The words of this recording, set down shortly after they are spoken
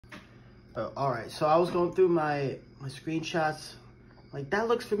Oh, all right, so I was going through my screenshots. Like, that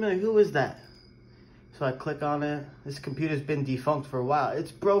looks familiar. Who is that? So I click on it. This computer's been defunct for a while.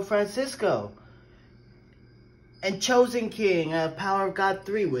 It's Bro Francisco. And Chosen King, Power of God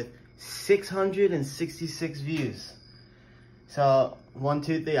 3 with 666 views. So, 1,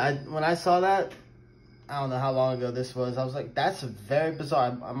 2, 3. When I saw that, I don't know how long ago this was. I was like, that's very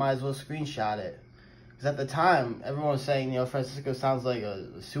bizarre. I might as well screenshot it. Because at the time, everyone was saying, you know, Francisco sounds like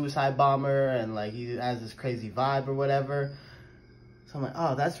a suicide bomber. And like, he has this crazy vibe or whatever. So I'm like,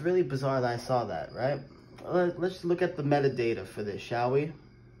 oh, that's really bizarre that I saw that, right? Let's look at the metadata for this, shall we?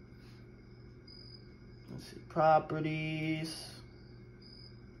 Let's see, properties.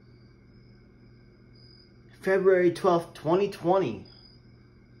 February 12th, 2020.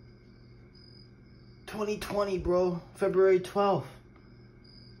 2020, bro. February 12th.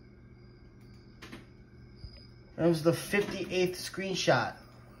 It was the 58th screenshot.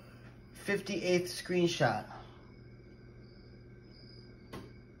 58th screenshot.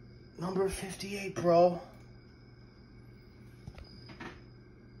 Number 58, bro.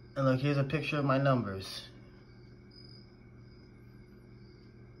 And look, here's a picture of my numbers.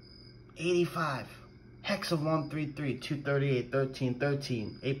 85. Hex of 133, 238, 13,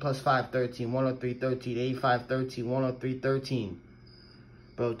 13. 8 plus 5, 13. 103, 13. 85, 13. 103, 13.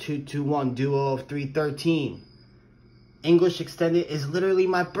 Bro, 221, duo of 313. English extended is literally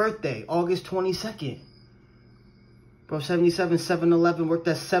my birthday, August 22nd. Bro, 77, 711, worked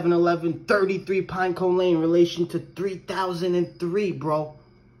at 711, 33 Pinecone Lane, relation to 3003, bro.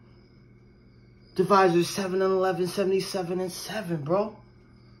 Divisors 7 and 11, 77 and 7, bro.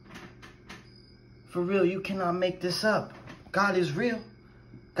 For real, you cannot make this up. God is real.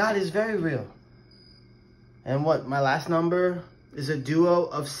 God is very real. And what, my last number is a duo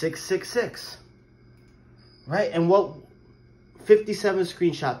of 666. Right? And what, 57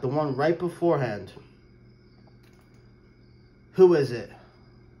 screenshot, the one right beforehand. Who is it?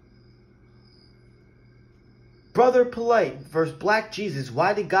 Brother Polite versus Black Jesus.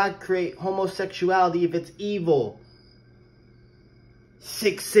 Why did God create homosexuality if it's evil?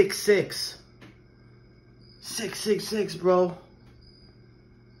 666. 666, bro.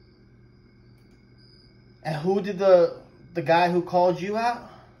 And who did the guy who called you out?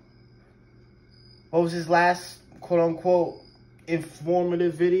 What was his last quote-unquote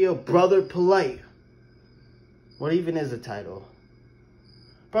informative video? Brother Polite. What even is the title?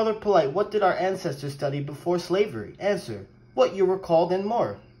 Brother Polite, what did our ancestors study before slavery? Answer, what you were called and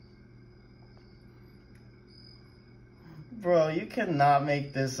more. Bro, you cannot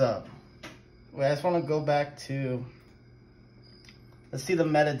make this up. Wait, I just want to go back to... Let's see the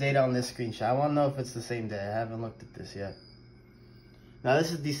metadata on this screenshot. I want to know if it's the same day. I haven't looked at this yet. Now,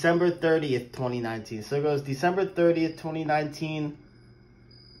 this is December 30th, 2019. So it goes December 30th, 2019...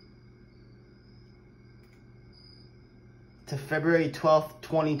 to February 12th,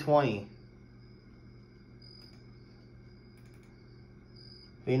 2020.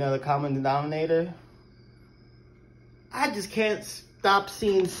 You know the common denominator? I just can't stop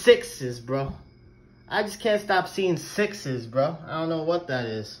seeing sixes, bro. I just can't stop seeing sixes, bro. I don't know what that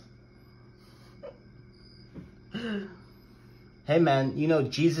is. Hey, man, you know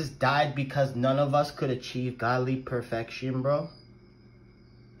Jesus died because none of us could achieve godly perfection, bro?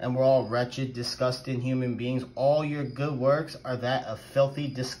 And we're all wretched, disgusting human beings. All your good works are that of filthy,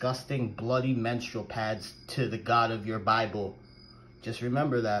 disgusting, bloody menstrual pads to the God of your Bible. Just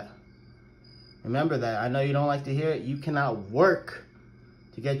remember that. Remember that. I know you don't like to hear it. You cannot work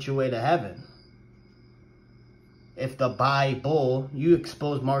to get your way to heaven. If the Bible, you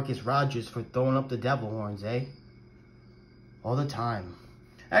expose Marcus Rogers for throwing up the devil horns, eh? All the time.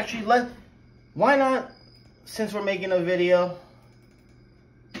 Actually, why not, since we're making a video...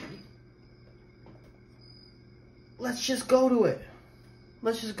 Let's just go to it.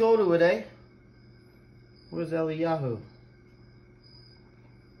 Let's just go to it, eh? Where's Eliyahu?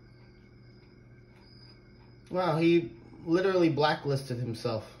 Wow, he literally blacklisted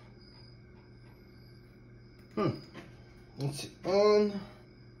himself. Let's see.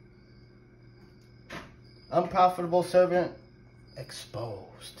 Unprofitable Servant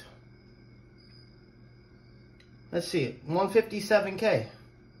exposed. Let's see. 157K. It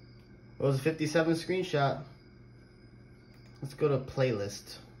was a 57 screenshot. Let's go to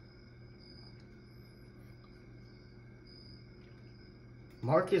playlist.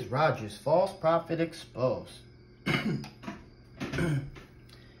 Marcus Rogers, false prophet exposed.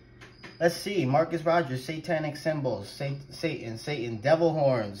 Let's see. Marcus Rogers, satanic symbols. Satan, devil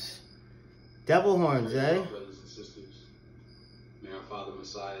horns. Devil horns, eh? Brothers and sisters, may our Father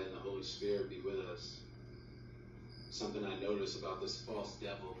Messiah and the Holy Spirit be with us. something I noticed about this false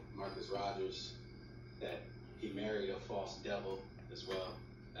devil, Marcus Rogers, that he married a false devil as well,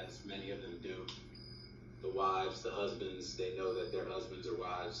 as many of them do. The wives, the husbands, they know that their husbands or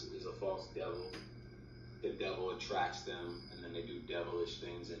wives is a false devil. The devil attracts them, and then they do devilish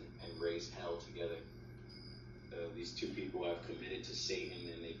things and raise hell together. These two people have committed to Satan,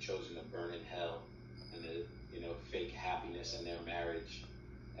 and they've chosen to burn in hell, and fake happiness in their marriage,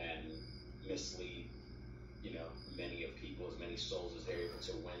 and mislead, many of people, as many souls as they're able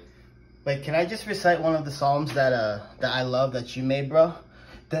to win. Wait, can I just recite one of the psalms that I love that you made, bro?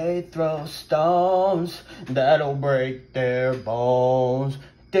 They throw stones that'll break their bones.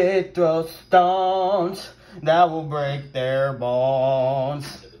 They throw stones that will break their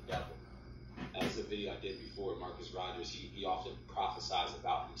bones. To the devil. That's the video I did before. Marcus Rogers, he often prophesies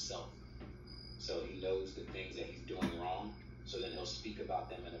about himself. So he knows the things that he's doing wrong. So then he'll speak about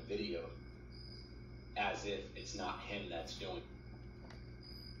them in a video as if it's not him that's doing it.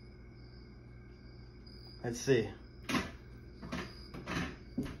 Let's see.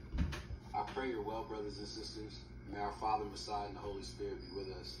 I pray you're well, brothers and sisters. May our Father, Messiah, and the Holy Spirit be with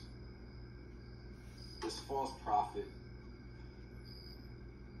us. This false prophet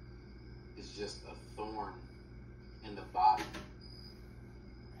is just a thorn in the body.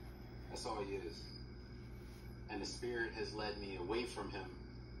 That's all he is. And the Spirit has led me away from him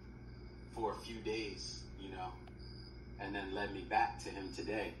for a few days, and then led me back to him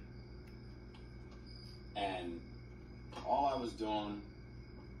today. And all I was doing,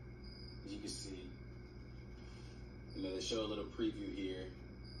 as you can see, they show a little preview here.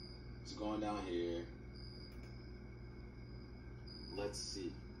 It's going down here. Let's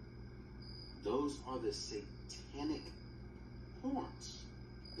see. Those are the satanic horns.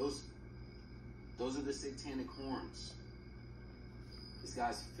 Those are the satanic horns. This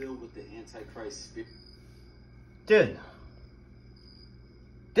guy's filled with the Antichrist spirit. Dude,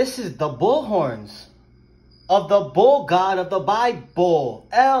 this is the bull horns of the bull god of the Bible,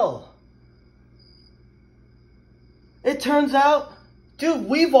 El. It turns out, dude,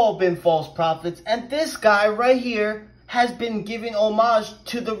 we've all been false prophets, and this guy right here has been giving homage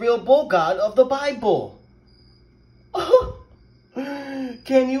to the real bull god of the Bible.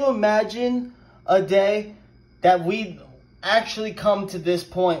 Can you imagine a day that we actually come to this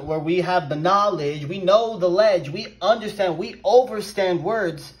point where we have the knowledge, we know the ledge, we understand, we overstand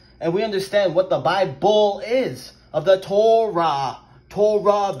words, and we understand what the Bible is, of the Torah,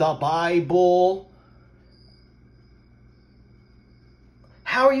 the Bible.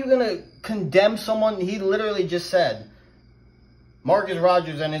 How are you going to condemn someone? He literally just said, Marcus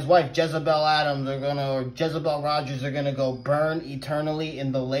Rogers and his wife Jezebel Rogers are gonna go burn eternally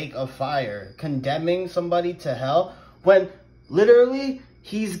in the lake of fire, condemning somebody to hell, when literally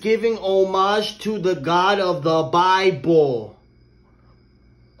he's giving homage to the God of the Bible.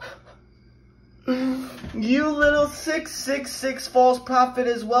 You little 666 false prophet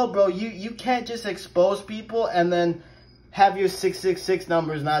as well, bro. You can't just expose people and then have your 666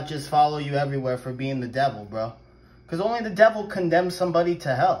 numbers not just follow you everywhere for being the devil, bro. Because only the devil condemns somebody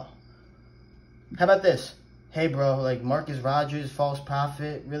to hell. How about this? Hey, bro, like Marcus Rogers, false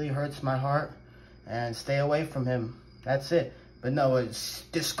prophet, really hurts my heart. And stay away from him. That's it. But no, it's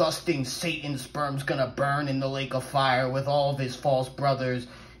disgusting Satan's sperm's gonna burn in the lake of fire with all of his false brothers.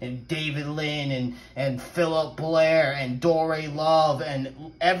 And David Lynn and Philip Blair and Dore Love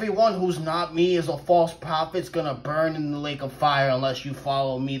and everyone who's not me is a false prophet's gonna burn in the lake of fire unless you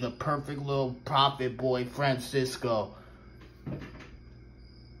follow me, the perfect little prophet boy, Francisco.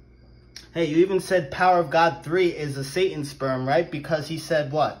 Hey, you even said Power of God 3 is a Satan sperm, right? Because he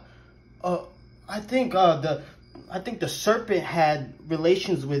said what? I think the serpent had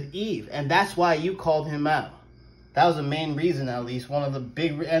relations with Eve, and that's why you called him out. That was the main reason, at least. One of the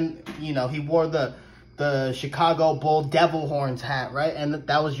big... And, you know, he wore the Chicago Bull devil horns hat, right? And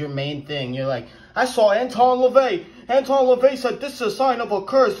that was your main thing. You're like, I saw Anton LaVey. Anton LaVey said this is a sign of a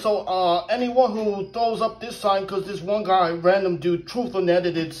curse. So, anyone who throws up this sign, because this one guy, random dude, Truth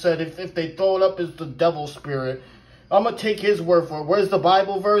Unedited, said if they throw it up, it's the devil spirit. I'm going to take his word for it. Where's the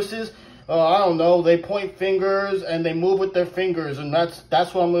Bible verses? I don't know. They point fingers and they move with their fingers, and that's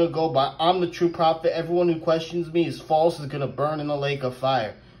what I'm going to go by. I'm the true prophet. Everyone who questions me is false, is going to burn in the lake of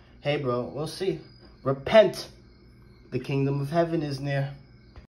fire. Hey, bro, we'll see. Repent. The kingdom of heaven is near.